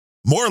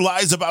More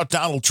lies about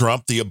Donald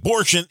Trump. The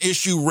abortion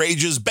issue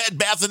rages. Bed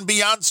Bath &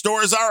 Beyond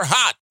stores are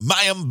hot.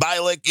 Mayim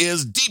Bialik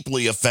is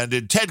deeply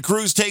offended. Ted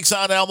Cruz takes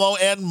on Elmo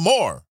and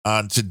more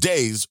on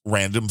today's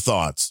Random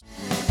Thoughts.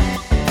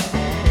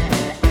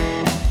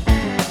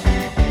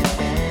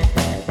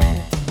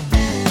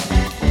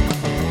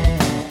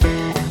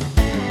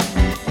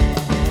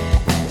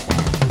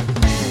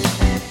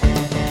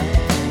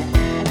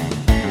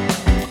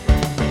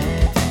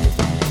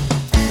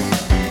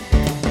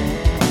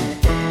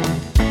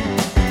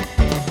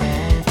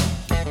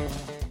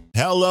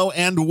 Hello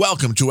and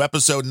welcome to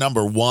episode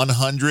number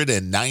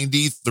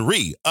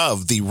 193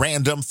 of the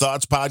Random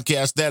Thoughts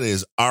podcast. That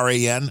is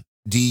RANDUMB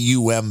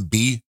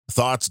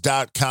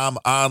thoughts.com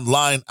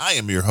online. I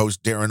am your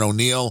host, Darren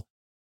O'Neill.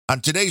 On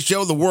today's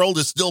show, the world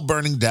is still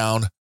burning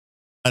down.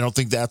 I don't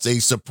think that's a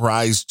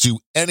surprise to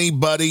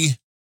anybody.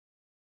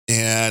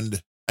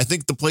 And I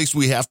think the place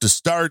we have to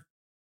start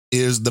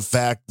is the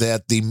fact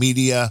that the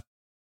media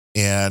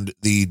and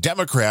the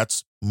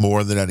Democrats,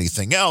 more than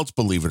anything else,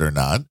 believe it or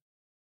not,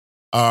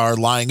 are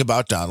lying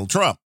about Donald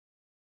Trump.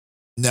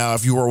 Now,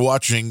 if you were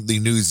watching the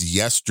news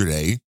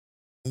yesterday,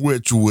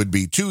 which would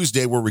be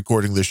Tuesday, we're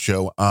recording this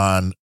show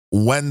on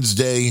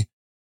Wednesday,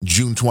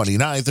 June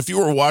 29th. If you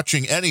were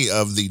watching any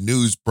of the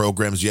news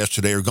programs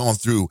yesterday or going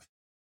through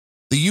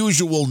the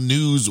usual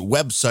news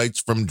websites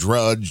from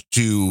Drudge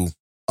to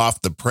Off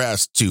the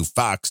Press to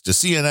Fox to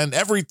CNN,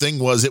 everything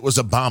was, it was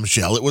a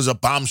bombshell. It was a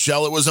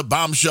bombshell. It was a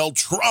bombshell.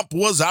 Trump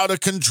was out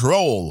of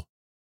control.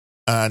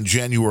 On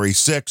January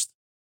 6th,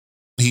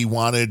 he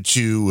wanted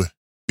to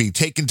be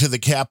taken to the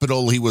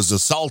Capitol. He was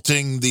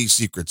assaulting the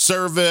Secret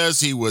Service.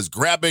 He was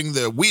grabbing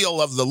the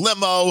wheel of the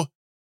limo.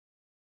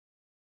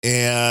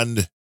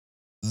 And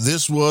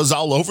this was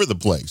all over the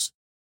place.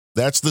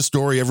 That's the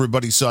story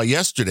everybody saw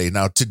yesterday.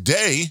 Now,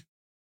 today,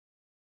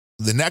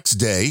 the next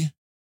day,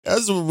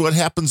 as what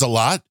happens a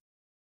lot,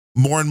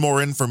 more and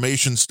more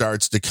information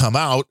starts to come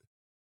out.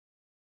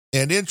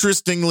 And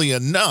interestingly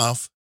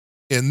enough,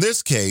 in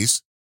this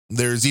case,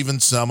 there's even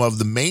some of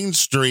the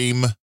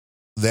mainstream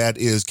that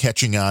is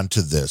catching on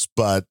to this.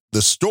 But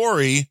the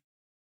story,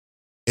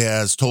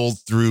 as told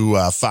through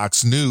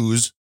Fox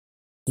News,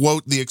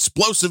 quote, the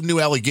explosive new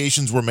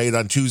allegations were made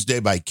on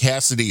Tuesday by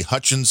Cassidy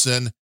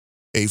Hutchinson,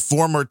 a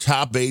former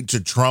top aide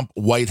to Trump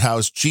White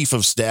House Chief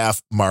of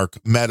Staff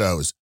Mark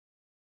Meadows.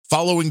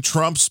 Following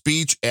Trump's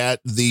speech at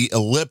the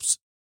Ellipse,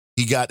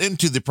 he got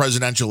into the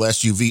presidential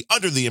SUV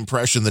under the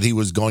impression that he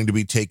was going to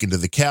be taken to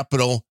the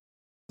Capitol,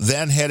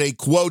 then had a,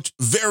 quote,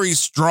 very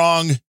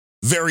strong,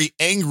 very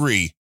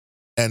angry,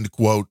 end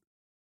quote,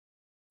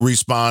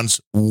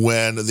 response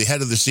when the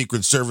head of the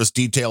Secret Service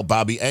detail,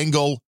 Bobby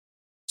Engel,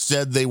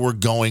 said they were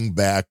going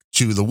back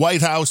to the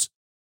White House.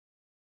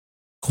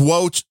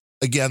 Quote,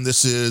 again,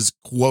 this is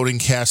quoting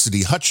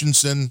Cassidy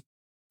Hutchinson.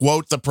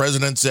 Quote, the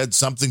president said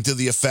something to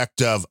the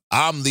effect of,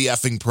 I'm the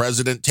effing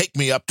president, take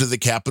me up to the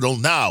Capitol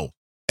now,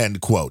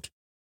 end quote.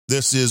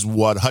 This is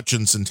what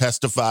Hutchinson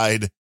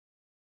testified.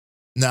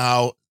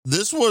 Now,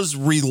 this was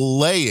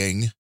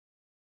relaying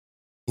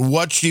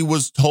what she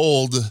was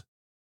told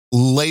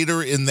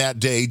later in that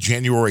day,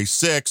 January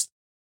 6th,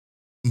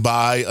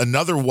 by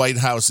another White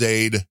House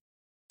aide,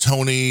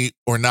 Tony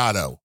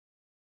Ornato.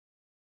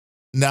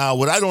 Now,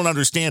 what I don't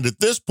understand at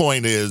this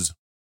point is,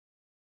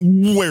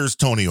 where's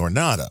Tony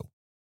Ornato?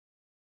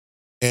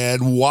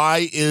 And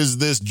why is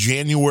this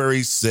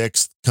January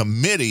 6th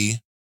committee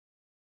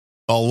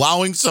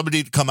allowing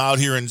somebody to come out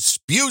here and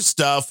spew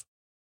stuff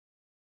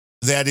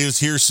that is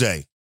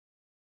hearsay?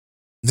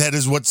 That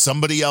is what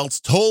somebody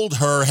else told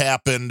her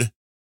happened.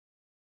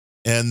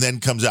 And then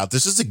comes out.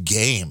 This is a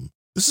game.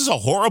 This is a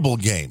horrible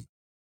game.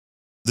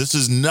 This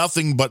is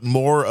nothing but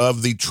more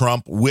of the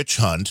Trump witch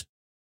hunt.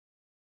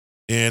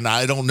 And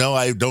I don't know.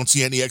 I don't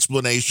see any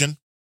explanation.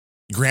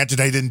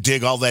 Granted, I didn't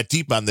dig all that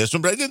deep on this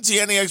one, but I didn't see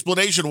any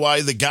explanation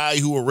why the guy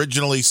who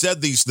originally said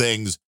these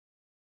things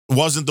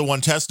wasn't the one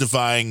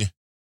testifying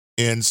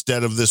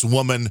instead of this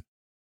woman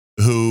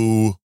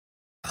who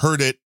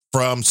heard it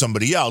from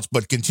somebody else.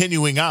 But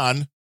continuing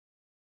on,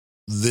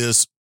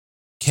 this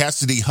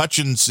Cassidy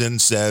Hutchinson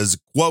says,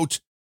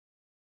 quote,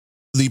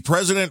 the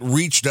president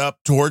reached up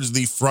towards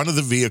the front of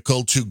the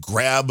vehicle to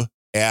grab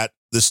at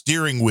the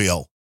steering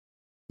wheel.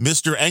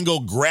 Mr.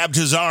 Engel grabbed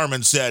his arm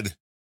and said,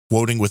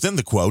 quoting within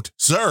the quote,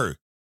 sir,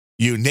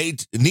 you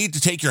need to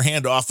take your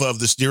hand off of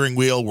the steering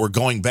wheel. We're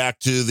going back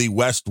to the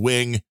West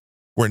Wing.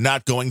 We're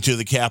not going to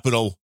the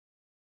Capitol.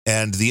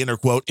 And the inner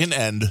quote in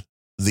end,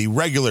 the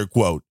regular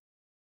quote.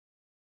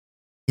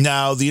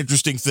 Now, the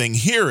interesting thing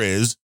here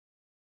is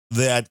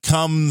that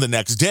come the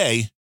next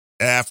day,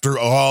 after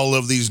all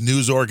of these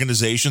news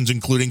organizations,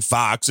 including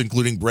Fox,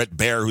 including Bret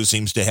Baier, who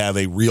seems to have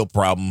a real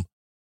problem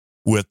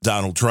with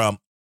Donald Trump.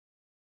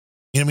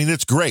 I mean,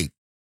 it's great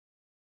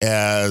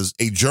as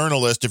a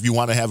journalist if you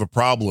want to have a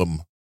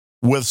problem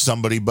with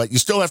somebody, but you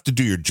still have to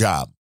do your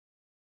job.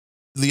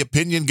 The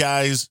opinion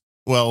guys,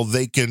 well,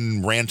 they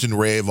can rant and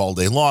rave all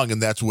day long, and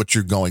that's what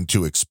you're going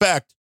to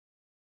expect.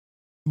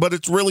 But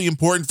it's really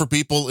important for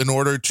people in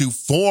order to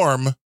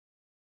form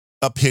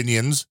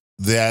opinions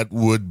that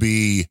would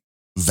be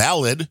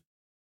valid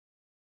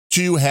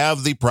to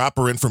have the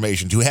proper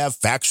information, to have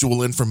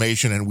factual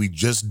information, and we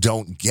just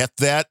don't get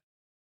that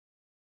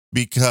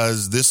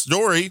because this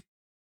story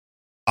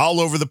all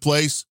over the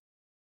place.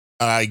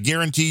 I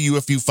guarantee you,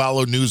 if you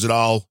follow news at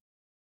all,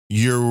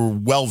 you're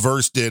well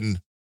versed in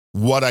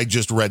what I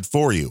just read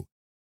for you.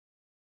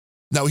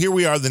 Now, here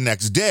we are the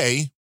next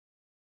day,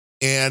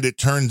 and it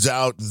turns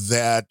out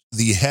that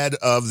the head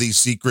of the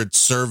Secret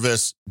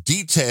Service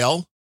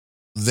detail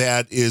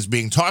that is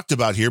being talked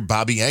about here,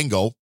 Bobby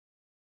Engel,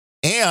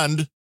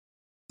 and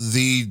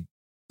the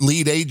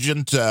lead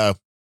agent,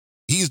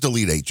 he's the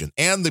lead agent,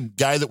 and the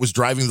guy that was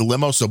driving the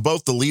limo, so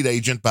both the lead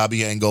agent,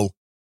 Bobby Engel,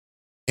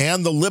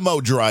 and the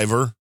limo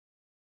driver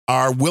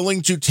are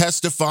willing to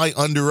testify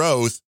under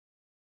oath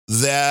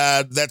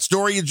that that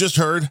story you just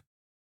heard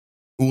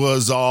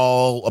was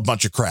all a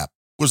bunch of crap,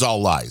 was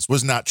all lies,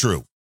 was not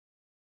true.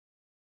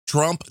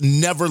 Trump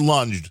never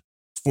lunged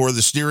for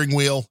the steering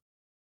wheel,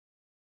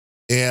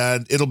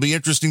 and it'll be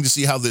interesting to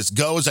see how this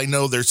goes. I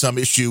know there's some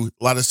issue,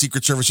 a lot of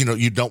Secret Service,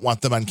 you don't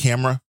want them on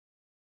camera.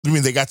 I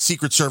mean, they got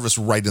Secret Service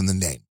right in the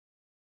name.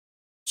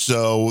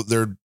 So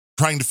they're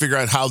trying to figure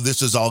out how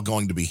this is all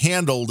going to be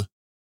handled,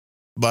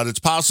 but it's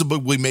possible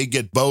we may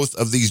get both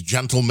of these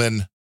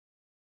gentlemen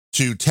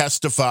to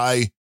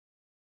testify.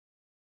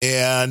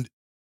 And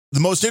the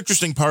most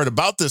interesting part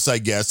about this, I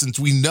guess, since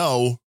we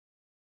know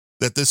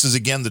that this is,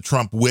 again, the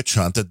Trump witch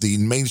hunt that the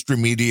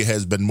mainstream media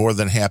has been more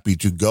than happy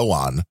to go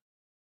on,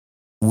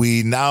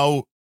 we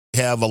now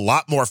have a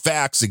lot more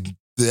facts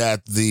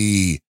that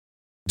the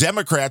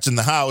Democrats in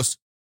the House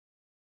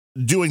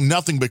doing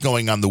nothing but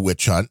going on the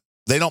witch hunt.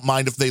 They don't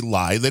mind if they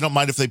lie. They don't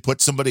mind if they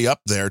put somebody up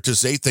there to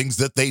say things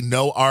that they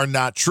know are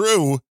not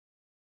true,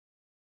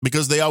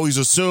 because they always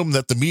assume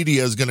that the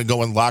media is going to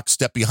go in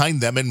lockstep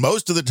behind them. And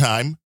most of the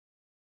time,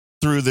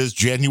 through this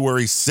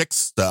January 6th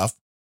stuff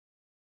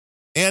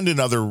and in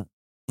other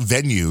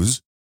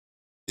venues,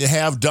 they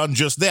have done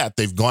just that.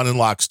 They've gone in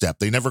lockstep.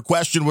 They never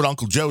question what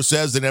Uncle Joe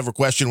says. They never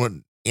question what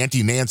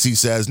Auntie Nancy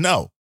says.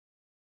 No.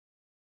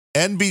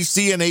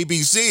 NBC and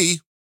ABC,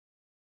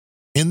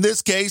 in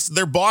this case,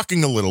 they're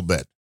balking a little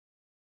bit.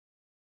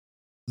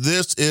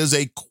 This is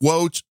a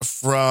quote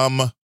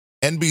from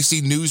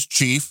NBC News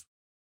chief,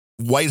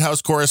 White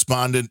House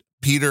correspondent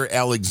Peter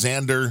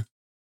Alexander,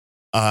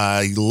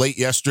 late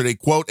yesterday,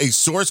 quote, "A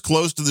source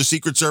close to the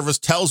Secret Service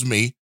tells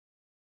me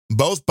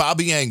both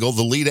Bobby Engel,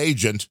 the lead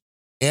agent,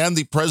 and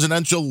the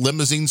presidential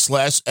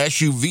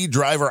limousine/SUV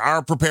driver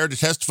are prepared to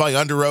testify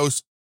under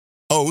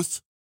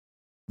oath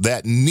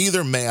that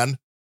neither man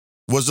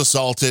was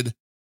assaulted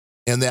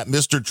and that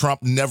Mr.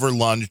 Trump never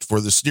lunged for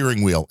the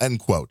steering wheel," end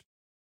quote.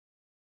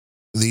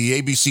 The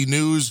ABC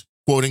News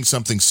quoting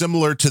something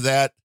similar to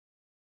that.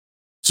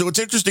 So it's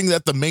interesting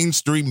that the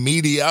mainstream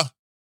media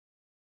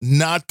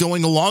not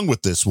going along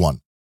with this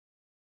one.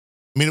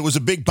 I mean, it was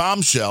a big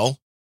bombshell,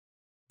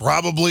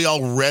 probably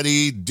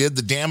already did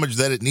the damage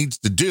that it needs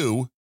to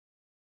do,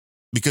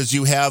 because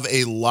you have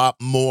a lot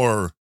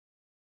more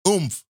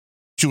oomph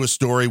to a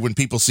story when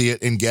people see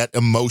it and get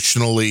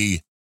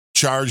emotionally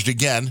charged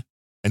again.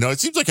 I know it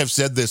seems like I've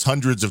said this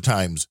hundreds of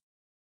times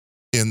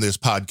in this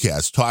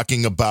podcast,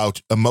 talking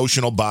about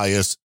emotional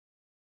bias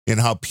and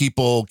how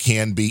people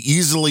can be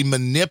easily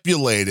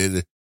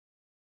manipulated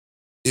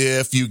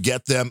if you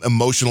get them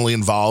emotionally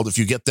involved. If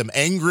you get them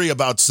angry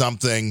about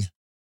something,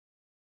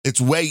 it's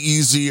way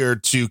easier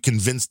to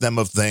convince them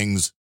of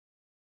things,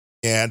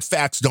 and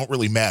facts don't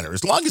really matter.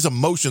 As long as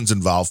emotions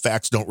involved,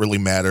 facts don't really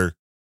matter.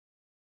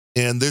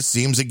 And this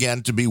seems,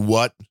 again, to be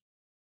what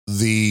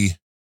the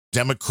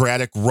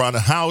Democratic-run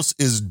House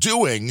is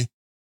doing,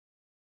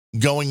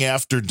 going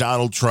after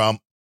Donald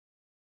Trump,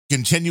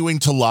 continuing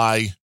to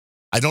lie.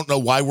 I don't know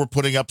why we're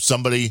putting up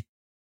somebody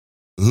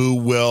who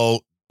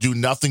will do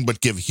nothing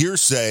but give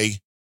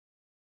hearsay,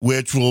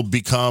 which will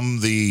become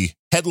the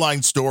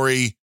headline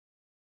story,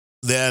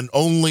 then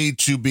only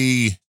to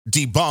be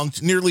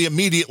debunked nearly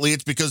immediately.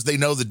 It's because they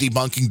know the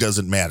debunking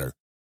doesn't matter.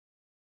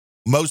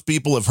 Most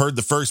people have heard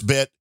the first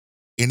bit,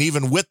 and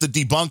even with the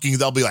debunking,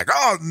 they'll be like,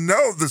 "Oh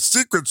no, the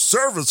Secret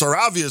Service are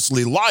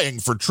obviously lying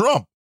for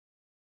Trump."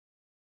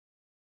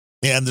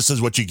 And this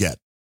is what you get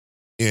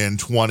in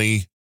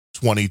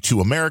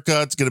 2022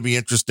 America. It's going to be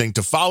interesting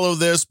to follow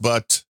this,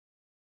 but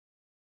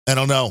I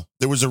don't know.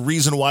 There was a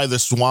reason why the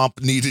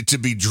swamp needed to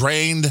be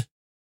drained,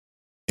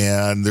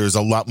 and there's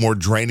a lot more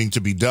draining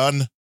to be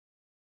done.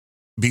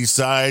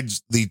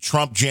 Besides the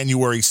Trump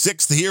January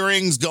 6th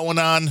hearings going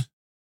on,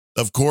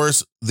 of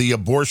course, the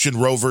abortion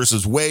Roe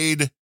versus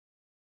Wade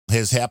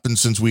has happened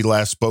since we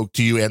last spoke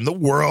to you, and the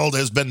world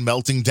has been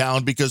melting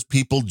down because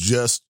people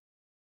just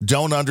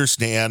don't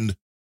understand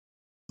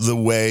the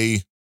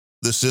way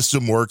the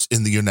system works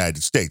in the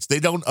United States. They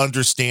don't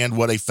understand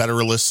what a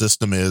federalist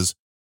system is.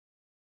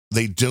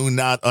 They do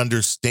not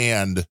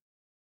understand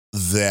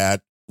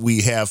that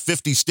we have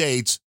 50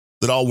 states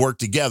that all work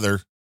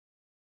together,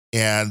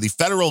 and the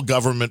federal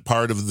government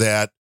part of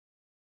that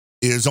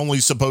is only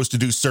supposed to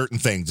do certain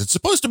things. It's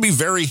supposed to be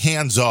very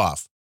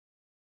hands-off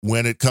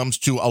when it comes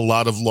to a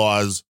lot of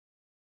laws,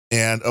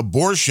 and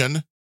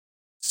abortion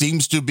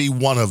seems to be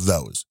one of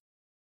those.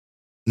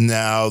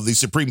 Now, the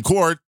Supreme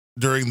Court,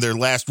 during their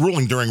last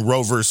ruling during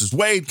Roe versus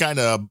Wade, kind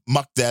of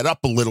mucked that up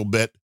a little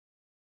bit.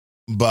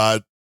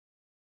 But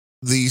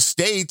the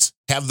states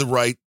have the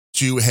right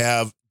to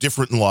have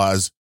different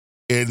laws,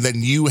 and then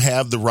you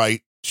have the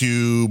right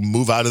to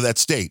move out of that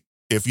state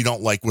if you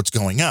don't like what's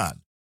going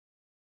on.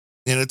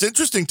 And it's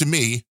interesting to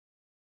me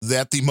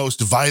that the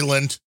most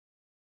violent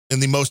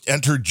and the most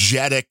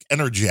energetic,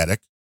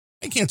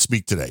 I can't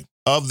speak today,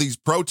 of these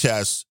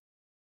protests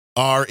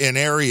are in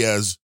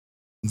areas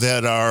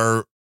that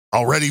are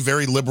already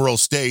very liberal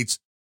states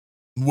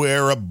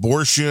where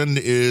abortion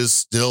is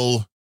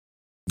still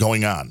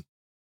going on.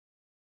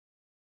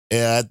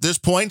 At this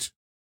point,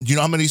 do you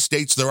know how many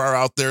states there are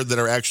out there that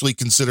are actually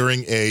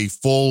considering a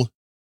full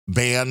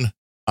ban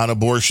on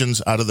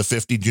abortions out of the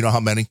 50? Do you know how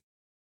many?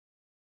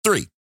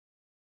 3.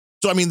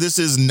 So, I mean, this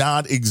is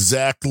not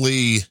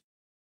exactly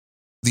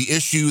the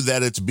issue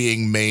that it's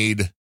being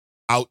made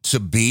out to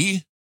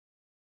be.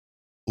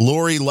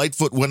 Lori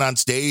Lightfoot went on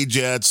stage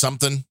at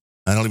something.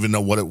 I don't even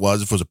know what it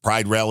was. If it was a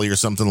pride rally or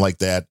something like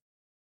that.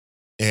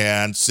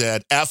 And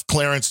said, F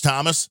Clarence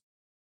Thomas,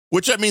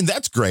 which, I mean,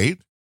 that's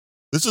great.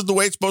 This is the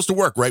way it's supposed to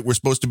work, right? We're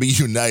supposed to be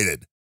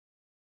united.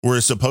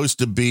 We're supposed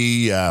to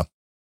be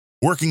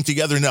working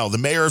together. No, the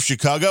mayor of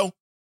Chicago,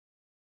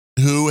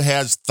 who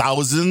has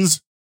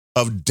thousands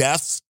of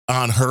deaths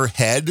on her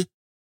head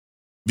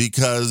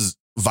because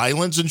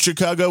violence in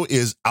Chicago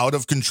is out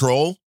of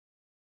control,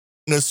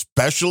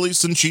 especially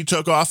since she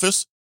took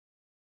office.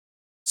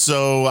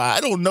 So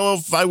I don't know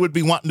if I would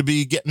be wanting to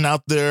be getting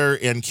out there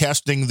and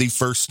casting the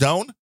first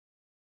stone,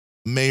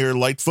 Mayor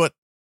Lightfoot.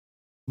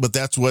 But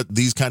that's what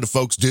these kind of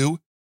folks do,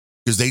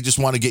 because they just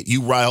want to get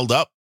you riled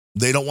up.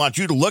 They don't want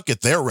you to look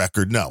at their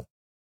record. No.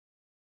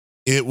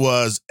 It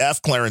was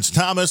F. Clarence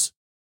Thomas.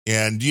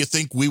 And do you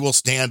think we will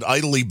stand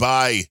idly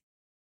by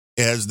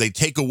as they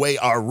take away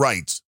our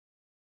rights?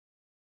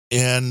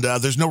 And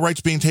there's no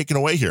rights being taken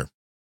away here.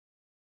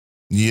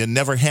 You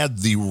never had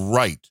the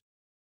right.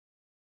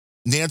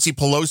 Nancy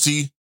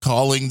Pelosi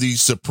calling the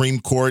Supreme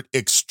Court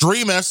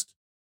extremist,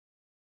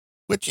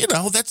 which, you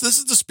know, this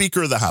is the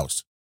Speaker of the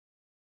House,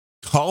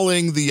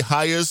 calling the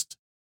highest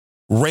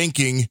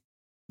ranking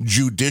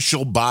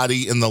judicial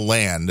body in the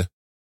land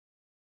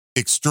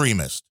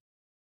extremist.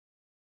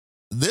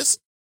 This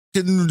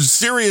can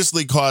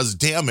seriously cause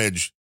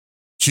damage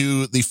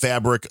to the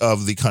fabric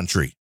of the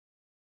country.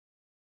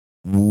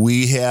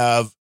 We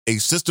have a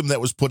system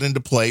that was put into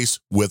place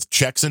with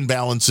checks and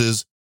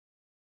balances,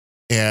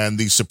 and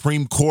the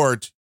Supreme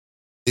Court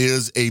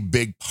is a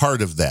big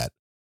part of that.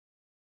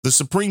 The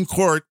Supreme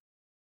Court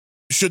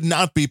should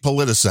not be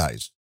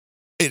politicized.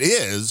 It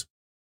is,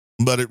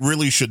 but it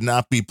really should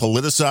not be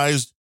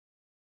politicized.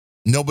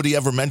 Nobody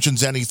ever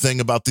mentions anything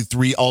about the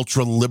 3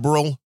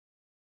 ultra-liberal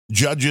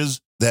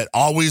judges that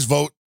always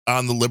vote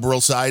on the liberal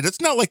side.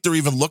 It's not like they're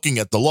even looking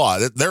at the law.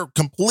 They're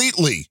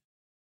completely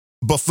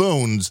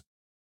buffoons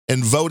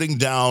and voting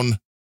down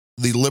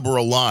the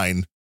liberal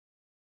line,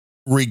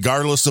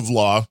 regardless of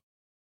law,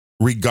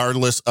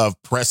 regardless of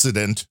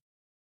precedent.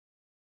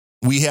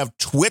 We have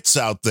twits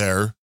out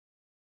there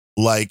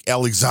like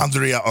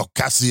Alexandria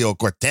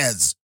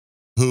Ocasio-Cortez,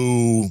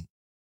 who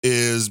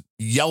is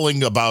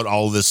yelling about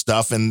all this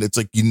stuff. And it's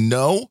like, you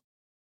know,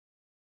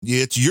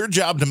 it's your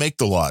job to make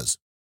the laws.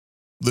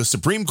 The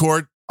Supreme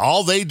Court,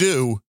 all they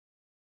do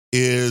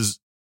is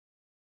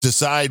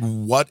decide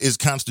what is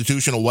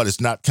constitutional, what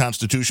is not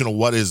constitutional,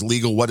 what is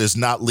legal, what is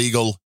not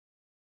legal.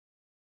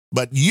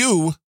 But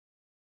you,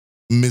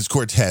 Ms.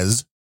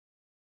 Cortez,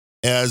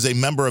 as a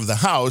member of the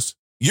House,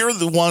 you're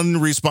the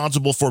one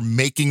responsible for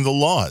making the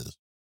laws.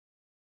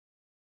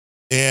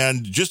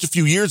 And just a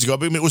few years ago, I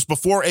mean, it was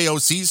before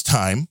AOC's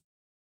time,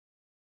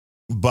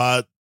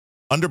 but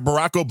under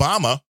Barack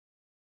Obama,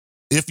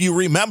 if you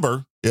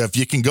remember, if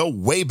you can go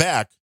way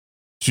back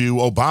to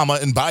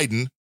Obama and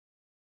Biden,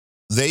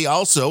 they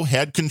also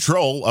had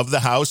control of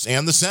the House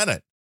and the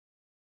Senate,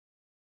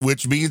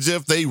 which means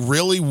if they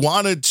really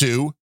wanted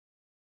to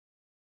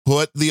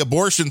put the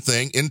abortion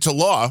thing into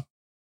law,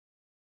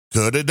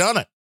 could have done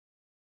it.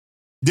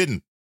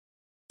 Did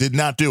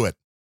not do it.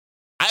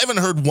 I haven't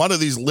heard one of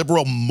these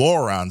liberal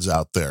morons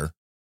out there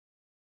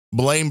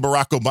blame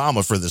Barack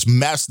Obama for this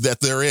mess that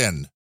they're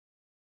in.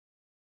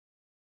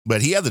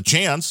 But he had the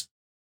chance.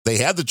 They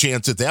had the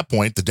chance at that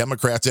point, the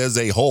Democrats as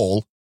a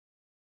whole.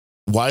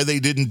 Why they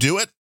didn't do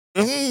it?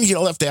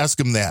 You'll have to ask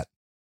him that.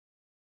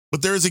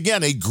 But there is,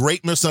 again, a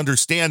great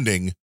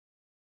misunderstanding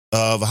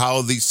of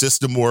how the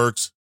system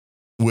works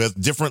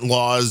with different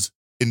laws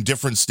in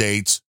different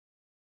states.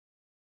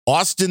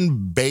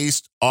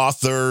 Austin-based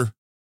author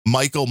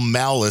Michael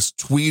Malice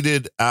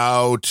tweeted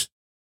out,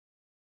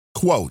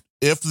 quote,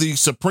 "If the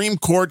Supreme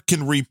Court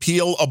can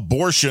repeal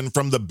abortion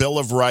from the Bill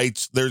of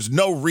Rights, there's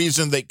no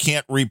reason they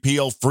can't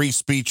repeal free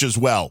speech as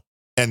well,"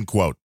 end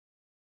quote.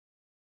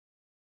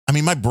 I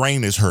mean, my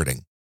brain is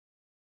hurting.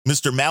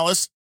 Mr.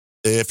 Malice,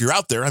 if you're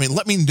out there, I mean,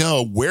 let me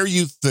know where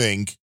you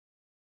think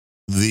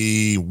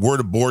the word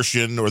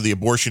abortion or the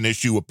abortion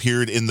issue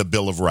appeared in the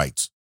Bill of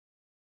Rights.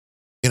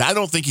 And I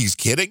don't think he's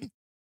kidding.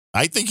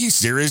 I think he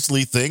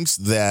seriously thinks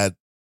that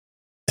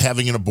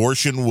having an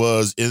abortion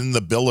was in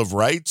the Bill of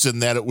Rights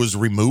and that it was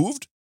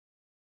removed.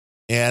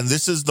 And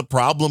this is the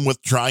problem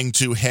with trying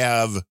to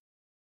have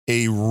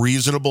a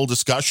reasonable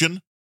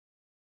discussion,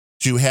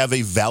 to have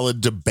a valid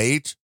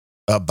debate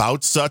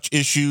about such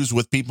issues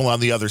with people on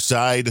the other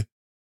side,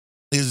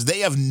 is they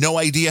have no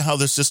idea how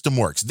the system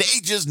works.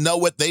 They just know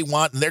what they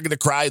want, and they're going to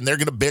cry, and they're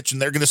going to bitch,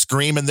 and they're going to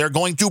scream, and they're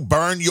going to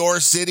burn your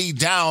city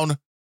down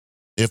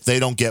if they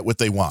don't get what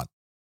they want.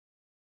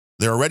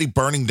 They're already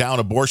burning down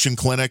abortion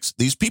clinics.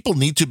 These people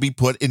need to be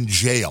put in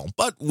jail,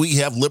 but we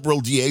have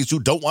liberal DAs who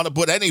don't want to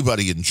put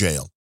anybody in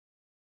jail.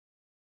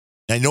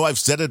 I know I've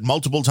said it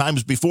multiple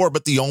times before,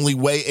 but the only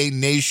way a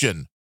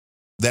nation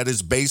that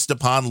is based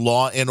upon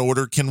law and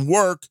order can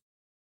work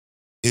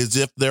is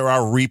if there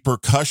are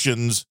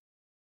repercussions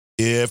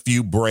if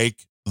you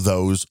break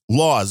those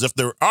laws. If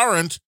there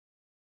aren't,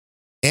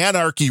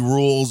 anarchy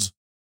rules,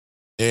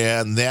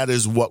 and that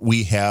is what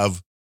we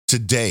have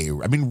today.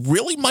 I mean,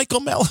 really, Michael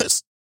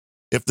Mellis?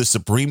 If the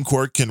Supreme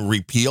Court can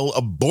repeal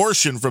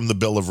abortion from the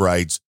Bill of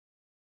Rights,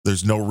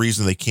 there's no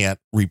reason they can't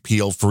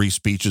repeal free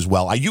speech as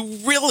well. Are you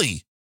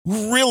really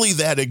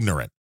that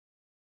ignorant?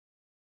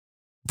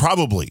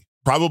 Probably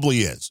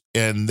is.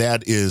 And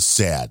that is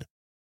sad.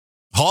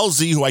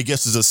 Halsey, who I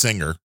guess is a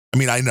singer. I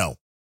mean, I know.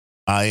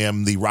 I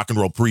am the rock and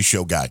roll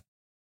pre-show guy.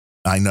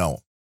 I know.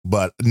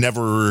 But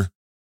never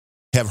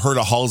have heard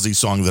a Halsey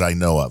song that I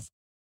know of.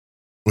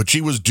 But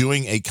she was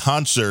doing a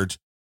concert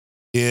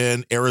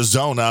in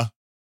Arizona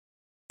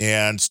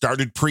and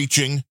started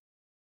preaching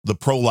the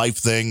pro-life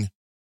thing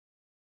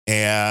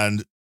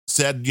and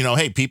said,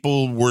 hey,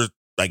 people were,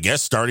 I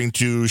guess, starting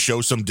to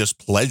show some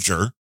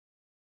displeasure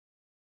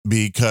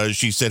because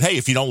she said, hey,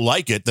 if you don't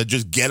like it, then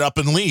just get up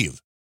and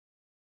leave.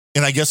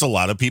 And I guess a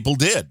lot of people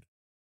did.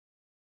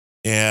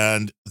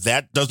 And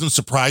that doesn't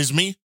surprise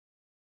me.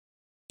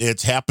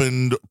 It's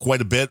happened quite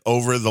a bit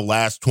over the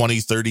last 20,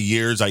 30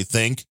 years, I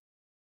think,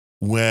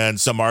 when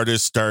some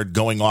artists start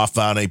going off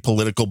on a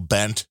political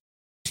bent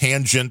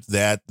tangent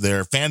that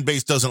their fan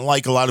base doesn't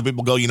like. A lot of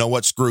people go, you know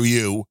what, screw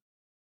you.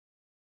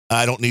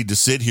 I don't need to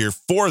sit here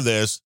for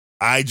this.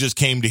 I just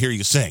came to hear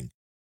you sing.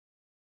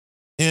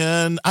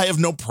 And I have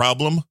no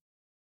problem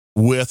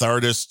with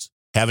artists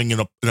having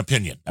an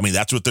opinion. I mean,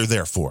 that's what they're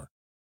there for.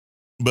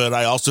 But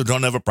I also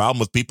don't have a problem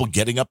with people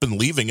getting up and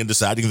leaving and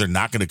deciding they're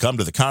not going to come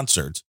to the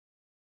concerts.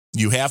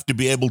 You have to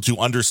be able to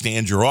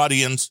understand your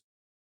audience.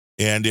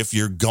 And if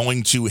you're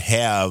going to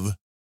have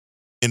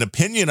an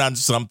opinion on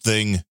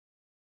something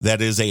that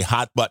is a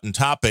hot button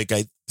topic,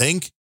 I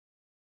think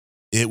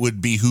it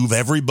would behoove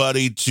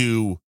everybody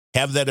to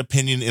have that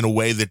opinion in a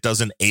way that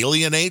doesn't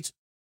alienate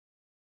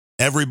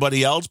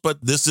everybody else. But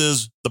this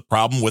is the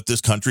problem with this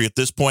country at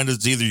this point.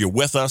 It's either you're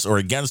with us or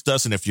against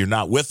us. And if you're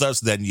not with us,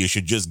 then you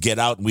should just get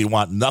out and we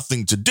want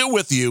nothing to do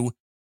with you.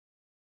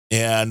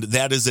 And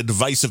that is a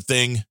divisive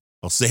thing.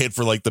 I'll say it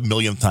for like the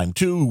millionth time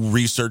too.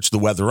 Research the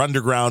Weather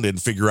Underground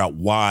and figure out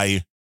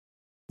why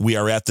we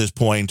are at this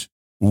point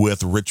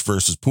with rich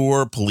versus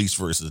poor, police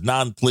versus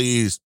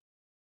non-police,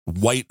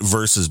 white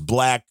versus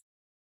black.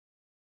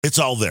 It's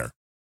all there.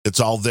 It's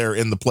all there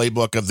in the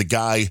playbook of the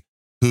guy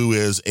who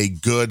is a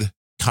good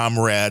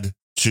comrade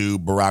to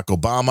Barack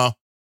Obama.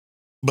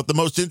 But the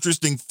most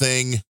interesting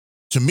thing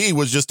to me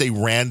was just a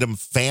random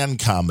fan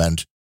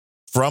comment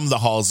from the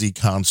Halsey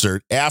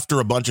concert after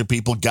a bunch of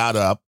people got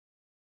up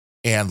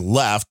and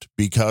left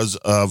because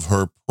of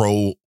her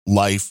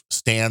pro-life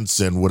stance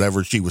and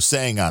whatever she was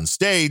saying on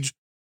stage,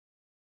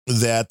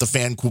 that the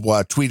fan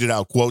tweeted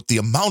out, quote, the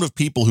amount of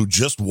people who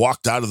just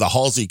walked out of the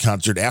Halsey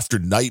concert after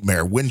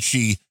Nightmare when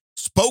she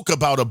spoke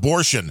about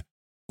abortion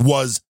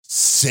was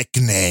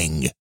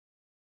sickening.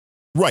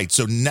 Right.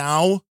 So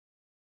now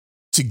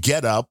to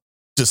get up,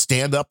 to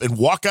stand up and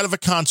walk out of a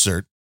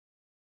concert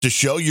to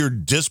show your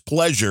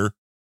displeasure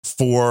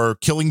for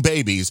killing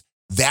babies,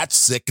 that's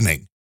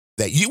sickening.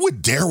 That you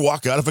would dare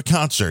walk out of a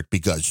concert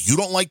because you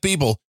don't like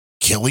people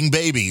killing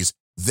babies.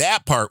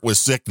 That part was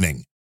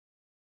sickening.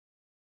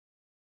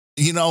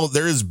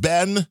 There has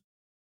been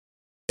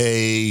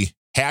a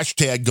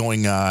hashtag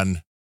going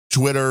on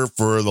Twitter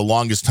for the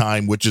longest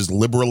time, which is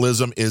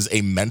liberalism is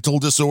a mental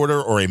disorder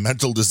or a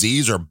mental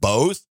disease or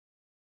both.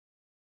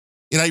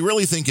 And I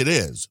really think it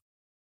is,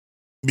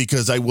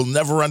 because I will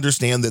never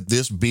understand that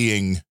this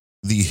being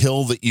the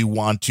hill that you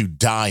want to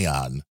die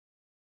on,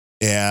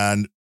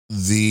 and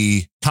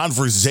the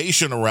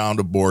conversation around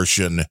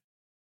abortion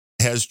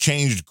has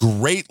changed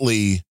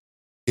greatly,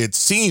 it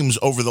seems,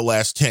 over the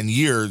last 10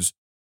 years,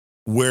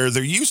 where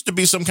there used to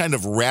be some kind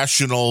of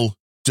rational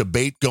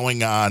debate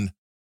going on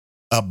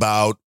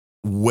about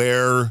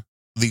where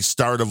the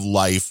start of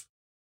life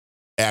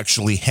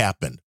actually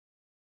happened.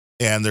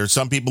 And there's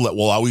some people that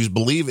will always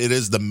believe it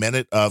is the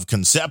minute of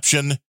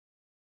conception.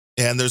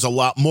 And there's a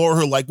lot more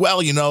who are like,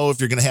 well, if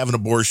you're going to have an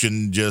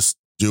abortion, just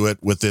do it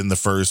within the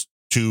first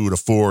 2 to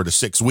 4 to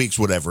 6 weeks,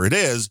 whatever it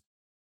is.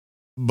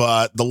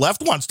 But the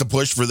left wants to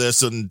push for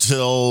this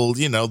until,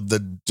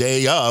 the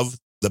day of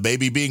the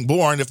baby being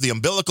born. If the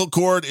umbilical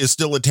cord is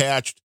still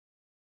attached,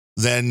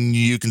 then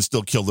you can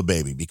still kill the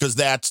baby because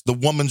that's the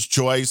woman's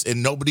choice.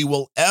 And nobody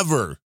will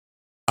ever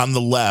on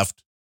the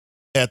left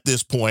at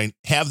this point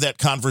have that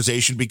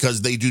conversation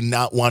because they do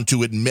not want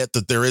to admit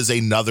that there is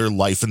another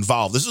life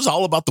involved. This is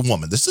all about the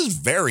woman. This is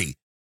very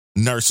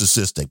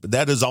narcissistic, but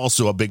that is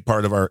also a big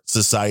part of our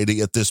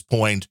society at this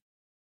point.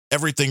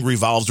 Everything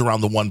revolves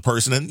around the one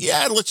person. And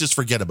yeah, let's just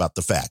forget about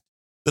the fact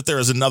that there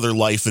is another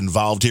life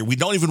involved here. We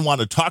don't even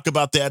want to talk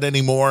about that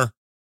anymore.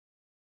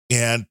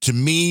 And to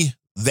me,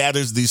 that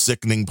is the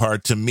sickening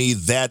part. To me,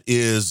 that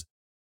is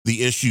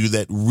the issue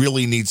that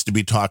really needs to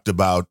be talked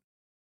about.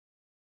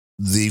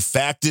 The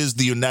fact is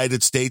the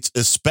United States,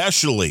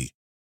 especially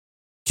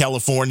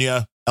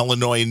California,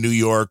 Illinois, and New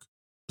York,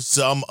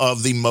 some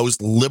of the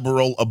most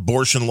liberal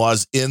abortion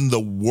laws in the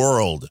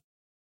world.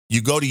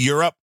 You go to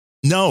Europe,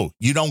 no,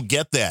 you don't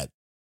get that.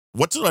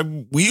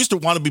 We used to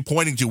want to be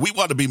pointing to? We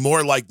want to be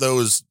more like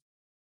those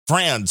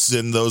France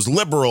and those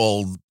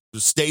liberal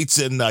states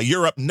in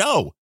Europe.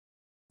 No,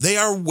 they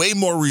are way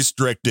more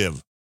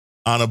restrictive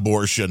on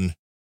abortion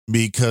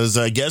because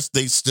I guess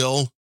they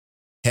still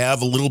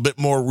have a little bit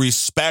more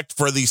respect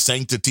for the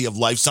sanctity of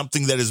life,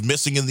 something that is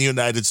missing in the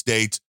United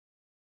States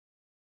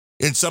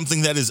and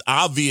something that is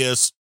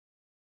obvious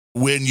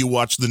when you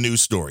watch the news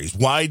stories.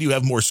 Why do you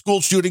have more school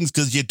shootings?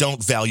 Because you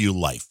don't value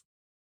life.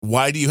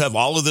 Why do you have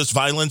all of this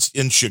violence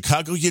in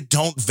Chicago? You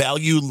don't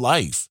value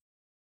life.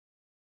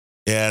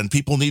 And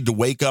people need to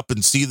wake up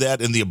and see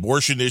that. And the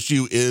abortion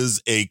issue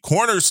is a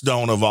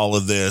cornerstone of all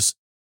of this.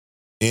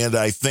 And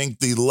I think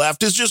the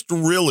left has just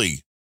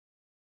really,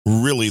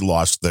 really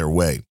lost their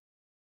way.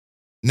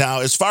 Now,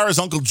 as far as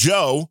Uncle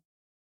Joe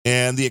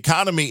and the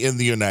economy in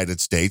the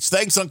United States,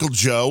 thanks, Uncle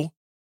Joe.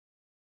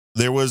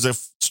 There was a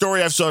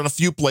story I've saw in a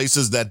few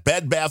places that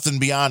Bed Bath &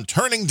 Beyond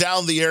turning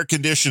down the air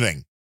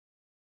conditioning.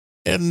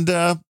 And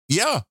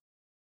yeah,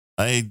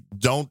 I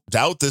don't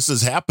doubt this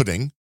is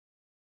happening.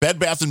 Bed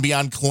Bath &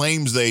 Beyond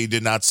claims they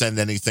did not send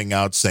anything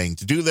out saying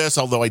to do this,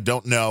 although I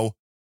don't know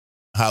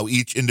how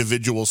each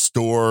individual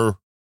store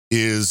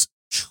is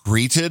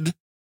treated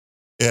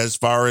as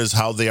far as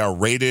how they are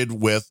rated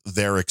with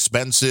their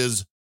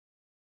expenses.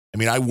 I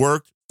mean, I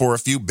worked for a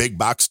few big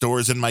box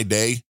stores in my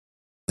day,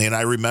 and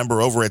I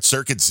remember over at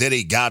Circuit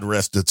City, God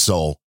rest its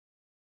soul,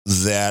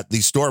 that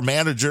the store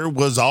manager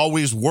was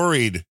always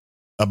worried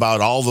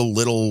about all the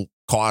little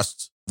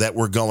costs that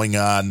were going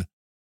on.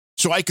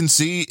 So I can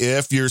see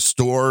if your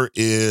store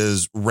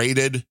is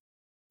rated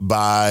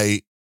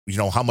by,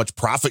 how much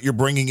profit you're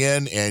bringing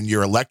in and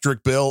your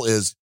electric bill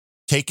is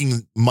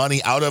taking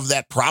money out of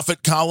that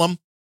profit column.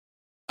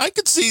 I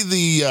could see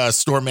the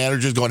store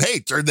managers going, hey,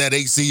 turn that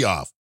AC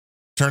off,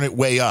 turn it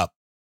way up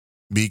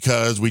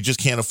because we just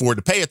can't afford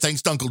to pay it.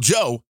 Thanks to Uncle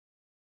Joe.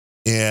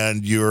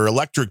 And your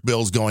electric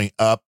bill's going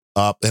up,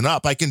 up, and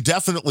up. I can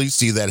definitely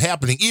see that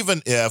happening,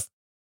 even if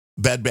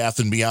Bed Bath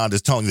 & Beyond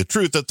is telling the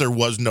truth that there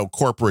was no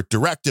corporate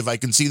directive. I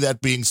can see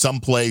that being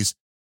someplace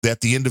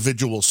that the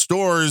individual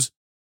stores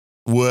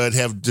would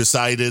have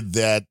decided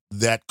that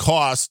that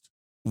cost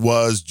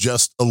was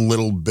just a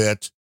little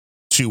bit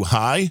too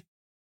high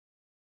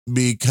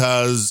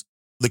because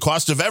the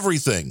cost of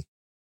everything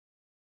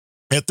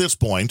at this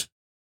point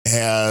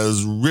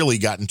has really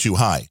gotten too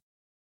high.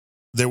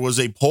 There was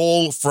a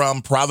poll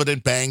from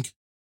Provident Bank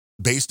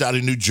based out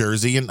of New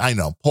Jersey, and I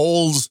know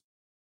polls,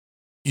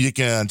 you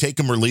can take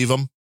them or leave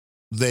them.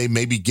 They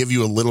maybe give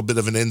you a little bit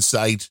of an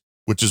insight,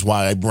 which is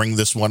why I bring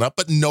this one up.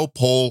 But no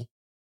poll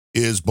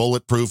is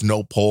bulletproof.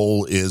 No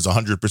poll is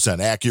 100%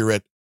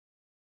 accurate.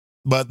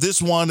 But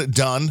this one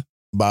done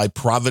by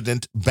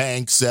Provident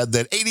Bank said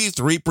that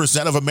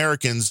 83% of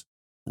Americans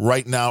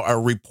right now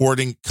are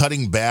reporting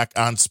cutting back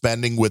on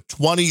spending, with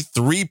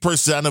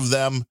 23% of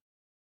them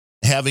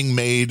having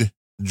made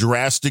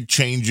drastic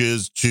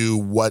changes to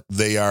what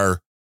they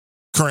are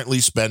currently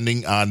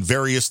spending on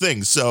various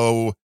things.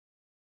 So,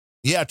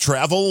 yeah,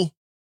 travel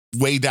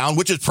way down,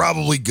 which is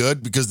probably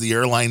good because the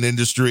airline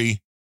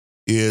industry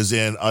is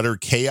in utter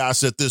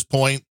chaos at this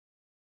point,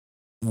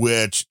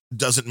 which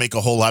doesn't make a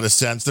whole lot of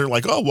sense. They're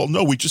like, oh, well,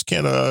 no, we just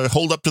can't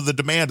hold up to the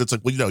demand. It's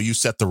like, well, you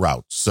set the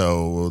route.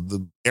 So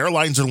the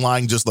airlines are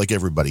lying just like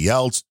everybody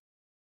else,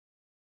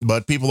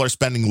 but people are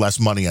spending less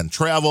money on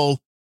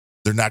travel.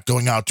 They're not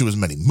going out to as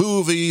many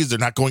movies. They're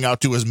not going out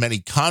to as many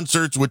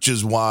concerts, which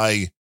is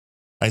why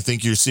I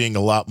think you're seeing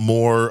a lot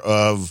more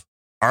of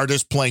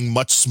artists playing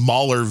much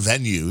smaller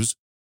venues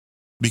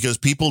because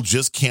people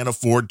just can't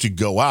afford to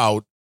go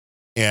out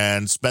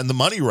and spend the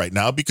money right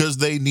now because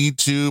they need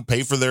to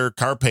pay for their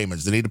car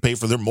payments. They need to pay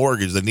for their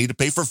mortgage. They need to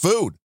pay for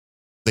food.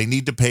 They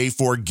need to pay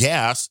for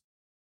gas,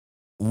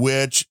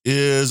 which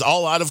is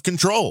all out of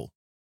control.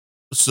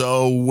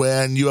 So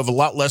when you have a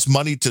lot less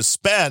money to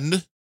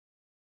spend,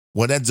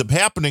 what ends up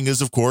happening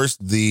is, of course,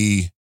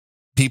 the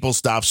people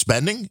stop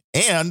spending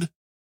and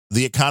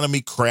the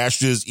economy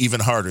crashes even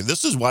harder.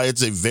 This is why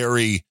it's a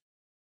very,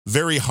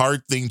 very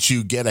hard thing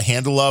to get a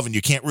handle of, and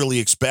you can't really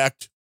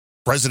expect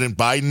President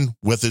Biden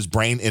with his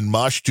brain in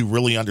mush to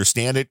really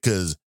understand it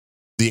because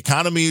the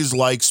economy is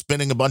like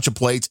spinning a bunch of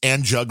plates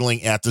and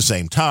juggling at the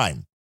same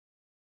time.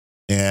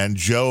 And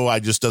Joe, I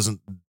just doesn't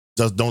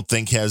don't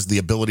think has the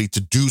ability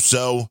to do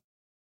so.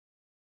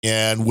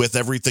 And with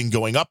everything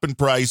going up in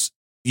price,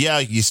 yeah,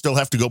 you still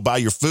have to go buy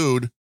your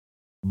food,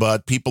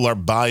 but people are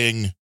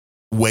buying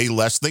way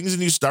less things,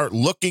 and you start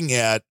looking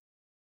at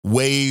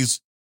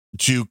ways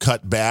to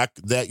cut back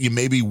that you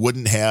maybe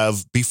wouldn't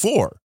have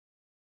before.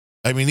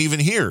 I mean, even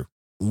here,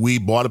 we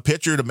bought a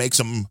pitcher to make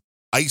some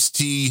iced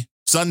tea,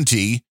 sun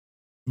tea,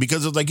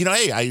 because it's like,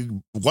 hey, I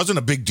wasn't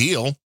a big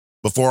deal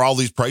before all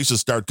these prices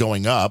start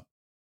going up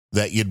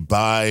that you'd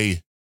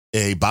buy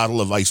a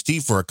bottle of iced tea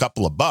for a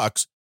couple of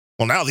bucks.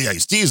 Well, now the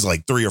iced tea is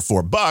like $3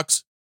 or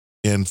 $4,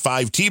 and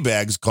 5 tea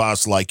bags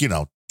cost like,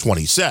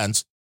 20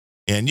 cents,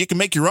 and you can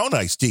make your own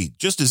iced tea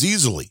just as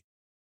easily.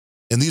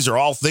 And these are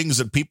all things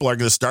that people are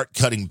going to start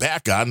cutting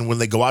back on when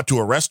they go out to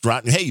a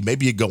restaurant. And hey,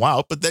 maybe you go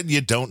out, but then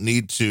you don't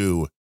need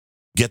to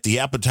get the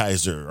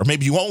appetizer, or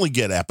maybe you only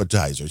get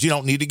appetizers. You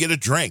don't need to get a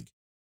drink.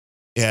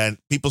 And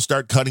people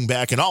start cutting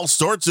back in all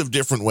sorts of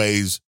different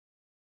ways,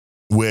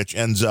 which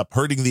ends up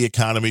hurting the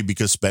economy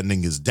because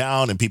spending is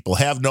down and people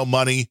have no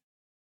money.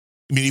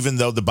 I mean, even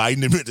though the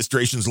Biden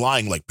administration's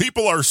lying, like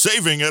people are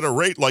saving at a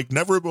rate like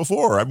never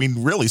before. I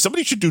mean, really,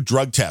 somebody should do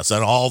drug tests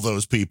on all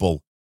those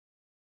people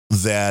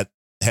that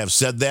have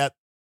said that.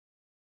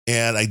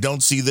 And I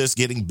don't see this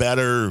getting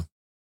better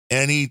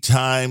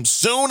anytime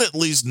soon, at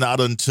least not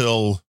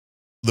until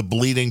the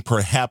bleeding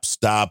perhaps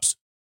stops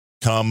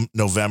come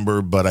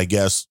November. But I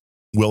guess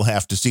we'll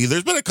have to see.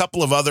 There's been a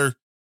couple of other,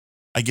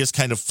 I guess,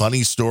 kind of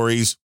funny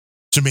stories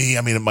to me.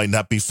 I mean, it might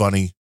not be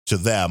funny to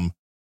them,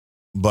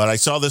 but I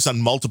saw this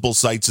on multiple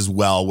sites as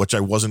well, which I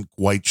wasn't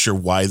quite sure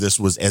why this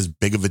was as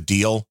big of a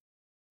deal.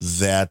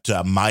 That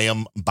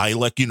Mayim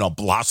Bialik,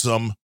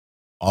 Blossom,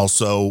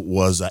 also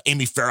was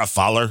Amy Farrah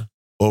Fowler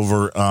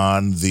over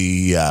on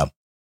the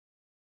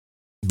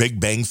Big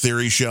Bang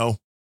Theory show.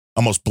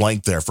 Almost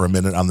blanked there for a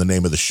minute on the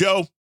name of the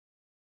show,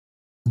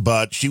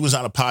 but she was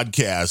on a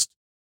podcast,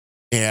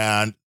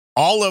 and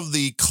all of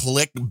the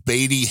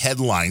clickbaity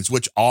headlines,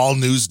 which all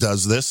news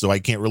does this, so I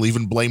can't really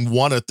even blame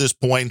one at this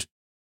point,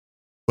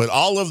 but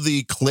all of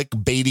the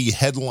clickbaity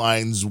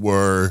headlines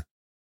were,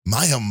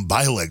 Mayim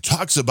Bialik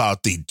talks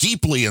about the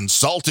deeply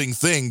insulting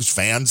things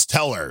fans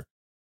tell her.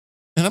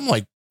 And I'm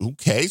like,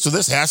 okay, so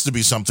this has to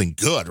be something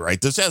good, right?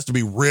 This has to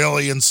be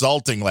really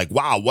insulting. Like,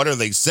 wow, what are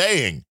they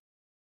saying?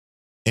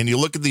 And you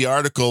look at the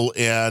article,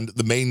 and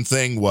the main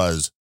thing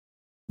was,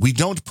 we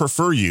don't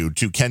prefer you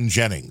to Ken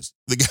Jennings,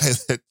 the guy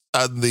that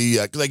on the,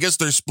 I guess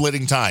they're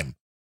splitting time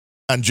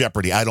on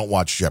Jeopardy. I don't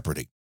watch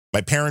Jeopardy. My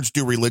parents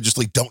do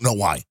religiously. Don't know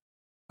why.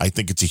 I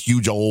think it's a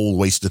huge old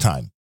waste of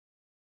time.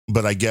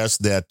 But I guess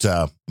that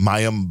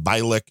Mayim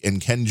Bialik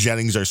and Ken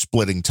Jennings are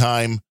splitting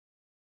time.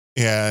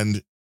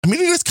 And I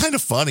mean, it is kind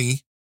of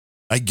funny,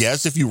 I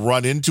guess, if you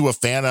run into a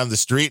fan on the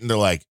street and they're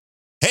like,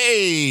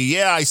 hey,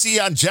 yeah, I see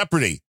you on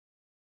Jeopardy.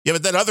 Yeah,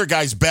 but that other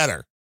guy's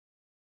better.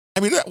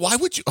 I mean, why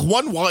would you,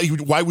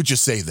 why would you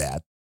say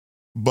that?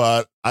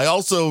 But I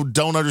also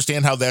don't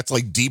understand how that's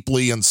like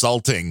deeply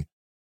insulting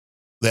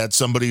that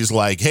somebody's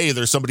like, hey,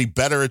 there's somebody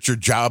better at your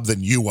job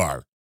than you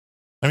are.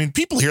 I mean,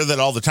 people hear that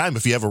all the time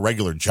if you have a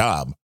regular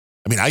job.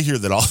 I mean, I hear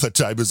that all the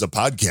time as a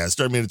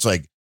podcaster. I mean, it's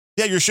like,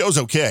 yeah, your show's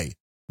okay,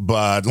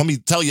 but let me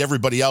tell you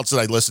everybody else that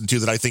I listen to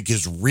that I think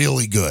is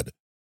really good.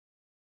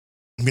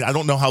 I mean, I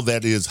don't know how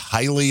that is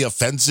highly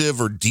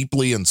offensive or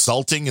deeply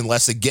insulting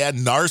unless, again,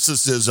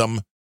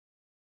 narcissism,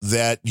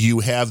 that you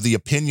have the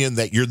opinion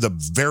that you're the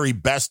very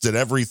best at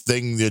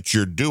everything that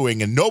you're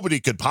doing and nobody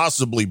could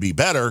possibly be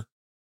better.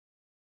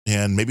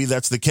 And maybe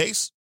that's the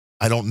case.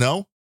 I don't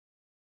know.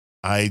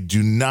 I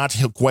do not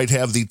quite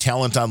have the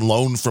talent on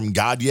loan from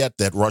God yet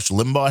that Rush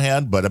Limbaugh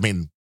had, but I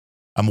mean,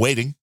 I'm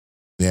waiting,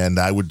 and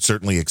I would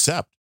certainly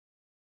accept.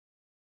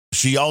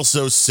 She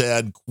also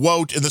said,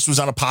 quote, and this was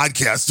on a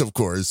podcast, of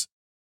course.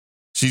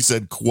 She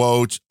said,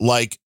 quote,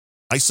 like,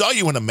 I saw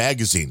you in a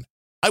magazine.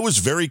 I was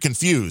very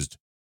confused.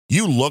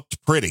 You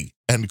looked pretty,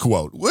 end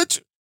quote.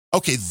 Which,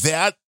 okay,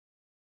 that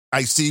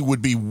I see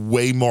would be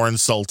way more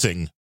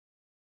insulting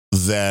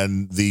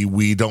than the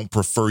we don't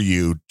prefer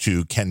you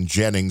to Ken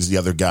Jennings, the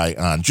other guy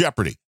on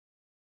Jeopardy.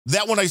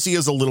 That one I see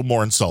is a little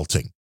more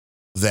insulting.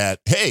 That,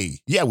 hey,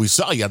 yeah, we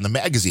saw you on the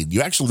magazine.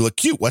 You actually look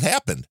cute. What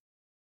happened?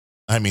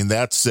 I mean,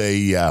 that's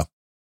I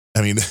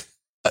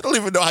don't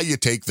even know how you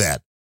take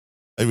that.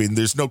 I mean,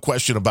 there's no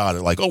question about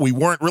it. Like, oh, we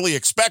weren't really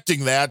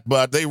expecting that,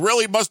 but they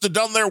really must have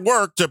done their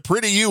work to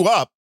pretty you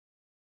up.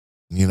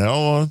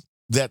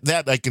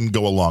 That I can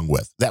go along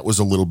with. That was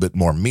a little bit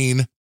more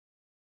mean.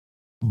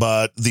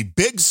 But the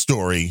big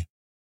story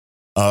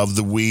of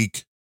the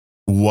week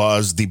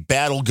was the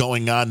battle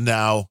going on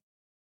now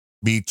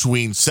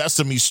between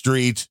Sesame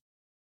Street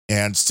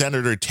and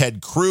Senator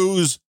Ted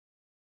Cruz,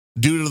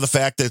 due to the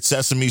fact that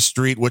Sesame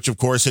Street, which of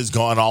course has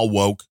gone all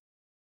woke,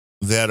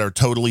 that are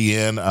totally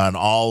in on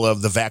all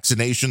of the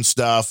vaccination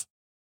stuff,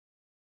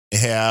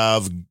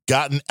 have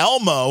gotten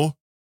Elmo,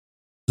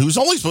 who's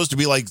only supposed to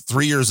be like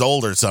 3 years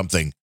old or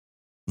something,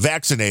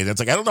 vaccinated. It's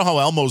like, I don't know how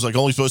Elmo's like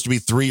only supposed to be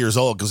 3 years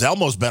old, because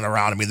Elmo's been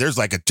around. I mean, there's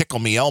like a Tickle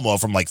Me Elmo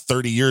from like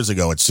 30 years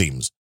ago, it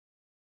seems.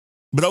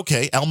 But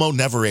okay, Elmo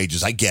never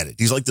ages. I get it.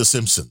 He's like the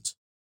Simpsons.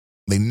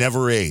 They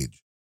never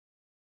age.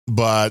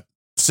 But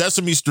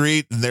Sesame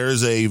Street,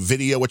 there's a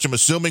video, which I'm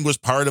assuming was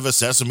part of a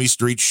Sesame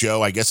Street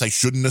show. I guess I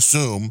shouldn't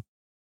assume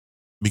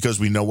because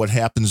we know what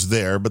happens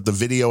there. But the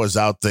video is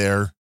out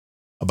there,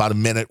 about a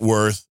minute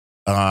worth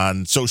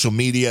on social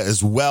media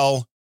as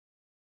well,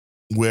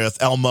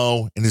 with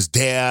Elmo and his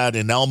dad,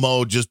 and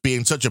Elmo just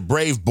being such a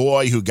brave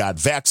boy who got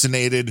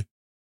vaccinated.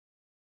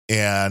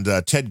 And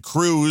Ted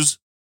Cruz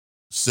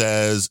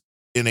says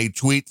in a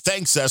tweet,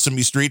 "Thanks,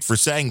 Sesame Street, for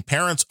saying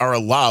parents are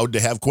allowed to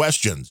have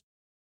questions."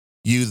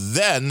 You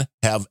then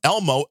have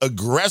Elmo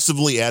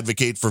aggressively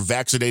advocate for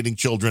vaccinating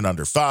children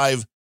under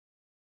 5,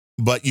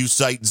 but you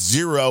cite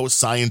zero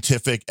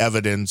scientific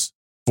evidence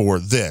for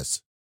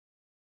this.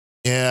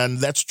 And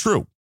that's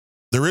true.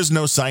 There is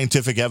no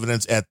scientific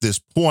evidence at this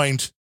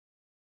point,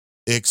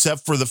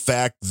 except for the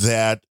fact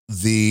that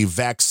the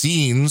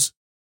vaccines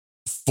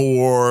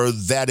for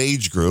that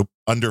age group,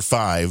 under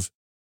 5,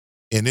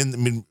 and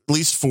at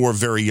least for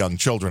very young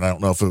children, I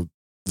don't know if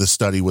the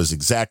study was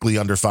exactly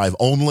under 5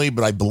 only,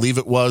 but I believe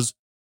it was,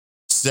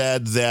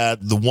 said that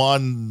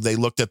they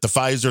looked at the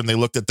Pfizer and they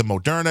looked at the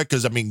Moderna,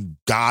 because, I mean,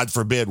 God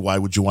forbid, why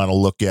would you want to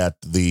look at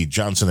the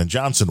Johnson &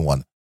 Johnson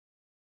one?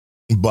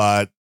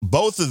 But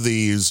both of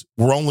these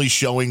were only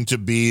showing to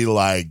be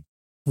like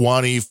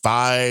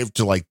 25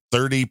 to like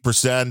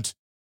 30%,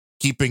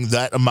 keeping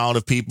that amount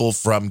of people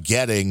from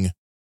getting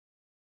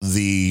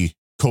the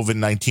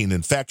COVID-19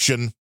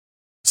 infection.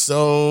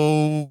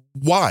 So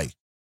why?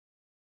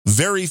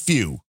 Very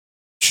few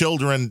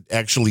children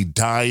actually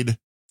died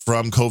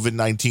from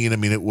COVID-19. I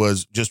mean, it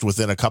was just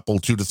within a couple,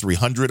 200 to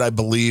 300, I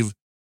believe,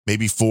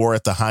 maybe 4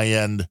 at the high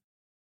end.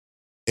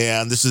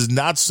 And this is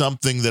not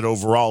something that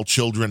overall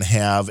children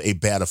have a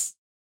bad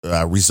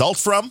result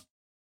from.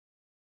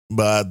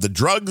 But the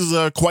drugs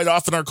quite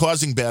often are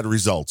causing bad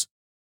results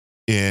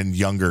in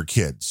younger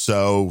kids.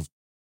 So,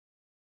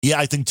 yeah,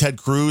 I think Ted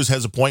Cruz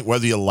has a point,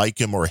 whether you like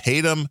him or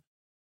hate him.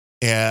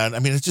 And I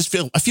mean, I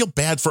feel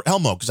bad for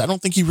Elmo, because I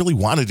don't think he really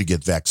wanted to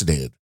get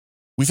vaccinated.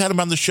 We've had him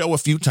on the show a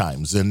few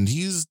times, and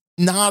he's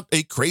not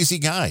a crazy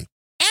guy.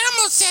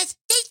 Elmo says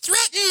they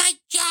threatened my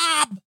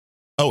job.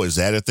 Oh, is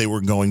that it? They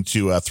were going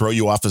to throw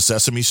you off of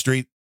Sesame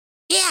Street?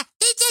 Yeah,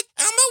 they said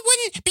Elmo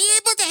wouldn't be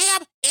able to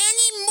have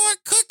any more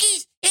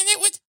cookies, and it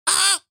was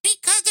all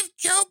because of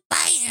Joe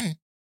Biden.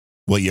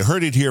 Well, you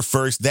heard it here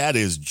first. That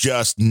is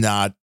just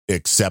not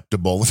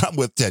acceptable. I'm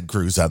with Ted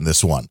Cruz on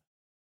this one.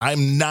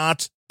 I'm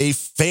not a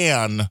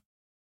fan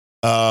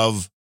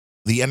of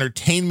the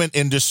entertainment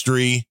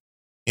industry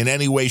in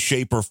any way,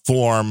 shape, or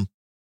form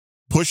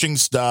pushing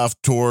stuff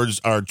towards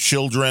our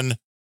children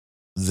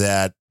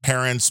that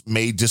parents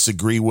may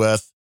disagree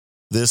with.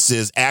 This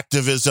is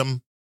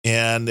activism.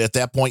 And at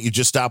that point, you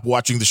just stop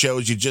watching the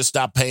shows. You just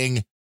stop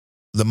paying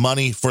the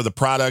money for the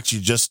products. You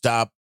just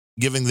stop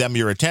giving them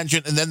your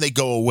attention, and then they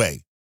go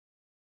away,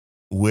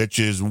 which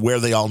is where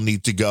they all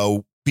need to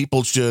go.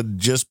 People should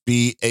just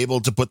be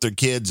able to put their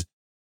kids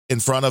in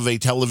front of a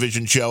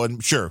television show.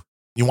 And sure,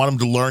 you want them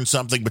to learn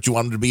something, but you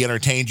want them to be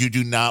entertained. You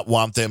do not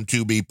want them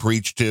to be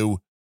preached to.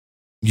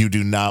 You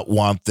do not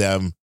want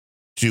them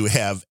to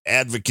have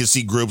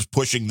advocacy groups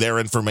pushing their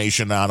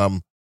information on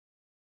them.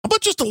 How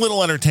about just a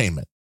little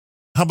entertainment?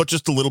 How about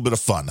just a little bit of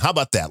fun? How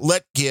about that?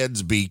 Let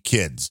kids be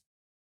kids.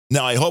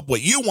 Now, I hope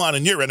what you want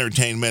in your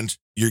entertainment,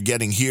 you're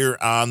getting here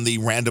on the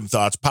Random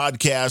Thoughts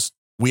podcast.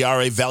 We are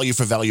a value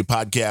for value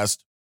podcast,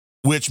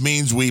 which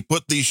means we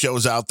put these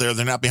shows out there.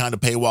 They're not behind a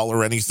paywall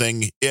or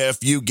anything.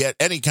 If you get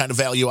any kind of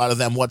value out of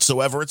them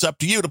whatsoever, it's up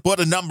to you to put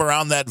a number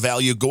on that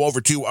value. Go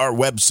over to our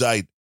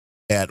website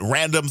at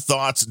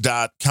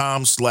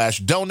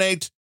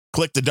randomthoughts.com/donate.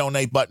 Click the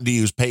donate button to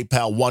use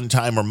PayPal one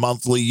time or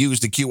monthly.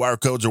 Use the QR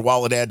codes or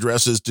wallet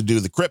addresses to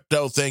do the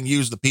crypto thing.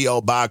 Use the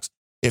P.O. box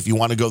if you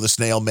want to go the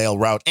snail mail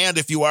route. And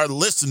if you are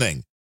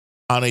listening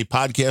on a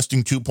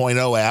Podcasting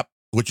 2.0 app,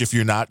 which if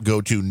you're not,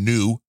 go to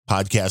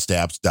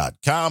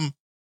newpodcastapps.com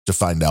to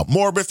find out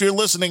more. But if you're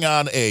listening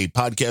on a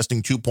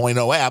Podcasting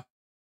 2.0 app,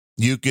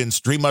 you can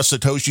stream us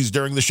Satoshis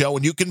during the show,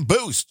 and you can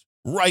boost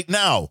right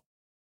now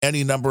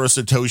any number of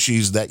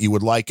Satoshis that you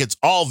would like. It's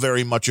all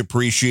very much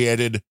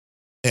appreciated.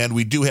 And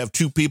we do have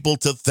 2 people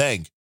to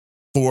thank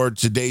for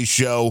today's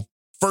show.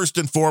 First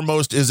and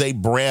foremost is a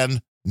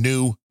brand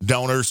new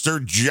donor, Sir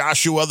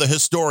Joshua, the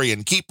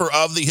historian, keeper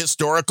of the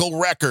historical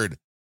record,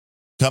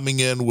 coming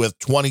in with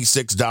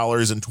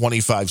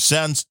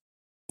 $26.25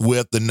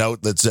 with the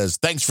note that says,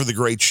 "Thanks for the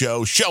great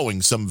show,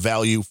 showing some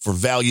value for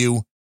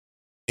value."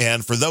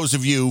 And for those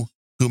of you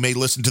who may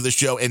listen to the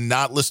show and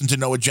not listen to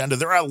No Agenda,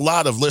 there are a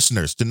lot of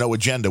listeners to No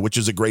Agenda, which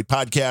is a great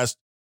podcast,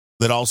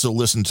 that also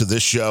listen to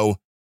this show,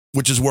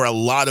 which is where a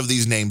lot of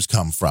these names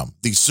come from,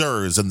 the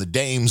sirs and the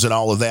dames and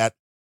all of that.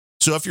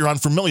 So if you're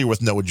unfamiliar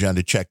with No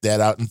Agenda, check that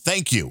out. And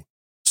thank you,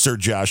 Sir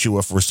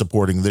Joshua, for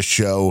supporting this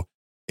show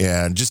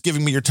and just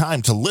giving me your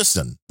time to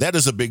listen. That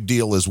is a big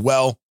deal as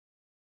well.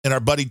 And our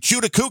buddy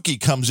Chutakuki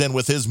comes in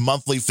with his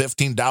monthly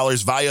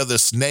 $15 via the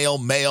snail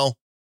mail,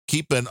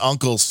 keeping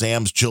Uncle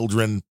Sam's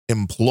children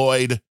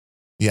employed.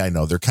 Yeah, I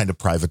know they're kind of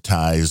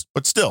privatized,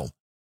 but still,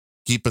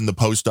 keeping the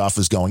post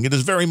office going. It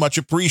is very much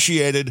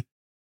appreciated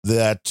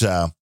that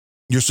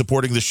you're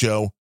supporting the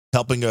show,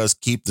 helping us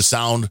keep the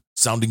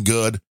sounding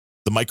good,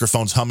 the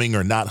microphones humming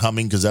or not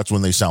humming, because that's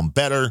when they sound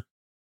better,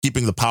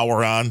 keeping the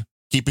power on,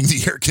 keeping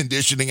the air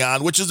conditioning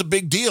on, which is a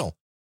big deal,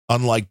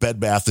 unlike Bed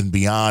Bath &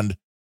 Beyond.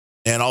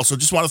 And also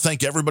just want to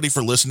thank everybody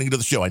for listening to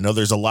the show. I know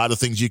there's a lot of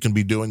things you can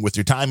be doing with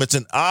your time. It's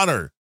an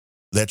honor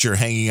that you're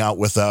hanging out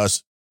with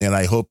us, and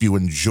I hope you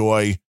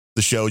enjoy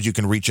the shows. You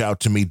can reach out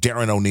to me,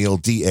 Darren O'Neill,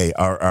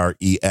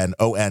 DarrenOneil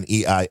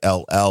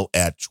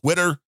at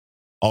Twitter.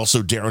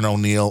 Also, Darren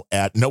O'Neill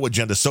at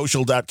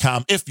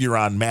noagendasocial.com if you're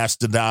on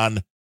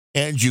Mastodon.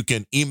 And you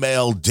can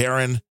email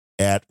Darren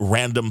at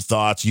Random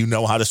Thoughts. You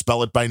know how to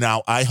spell it by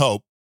now, I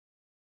hope.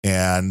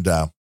 And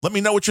let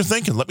me know what you're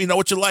thinking. Let me know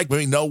what you like. Let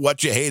me know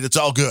what you hate. It's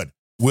all good.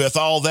 With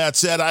all that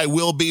said, I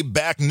will be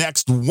back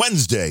next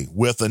Wednesday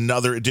with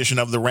another edition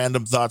of the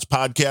Random Thoughts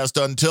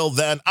podcast. Until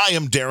then, I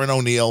am Darren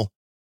O'Neill.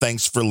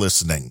 Thanks for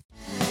listening.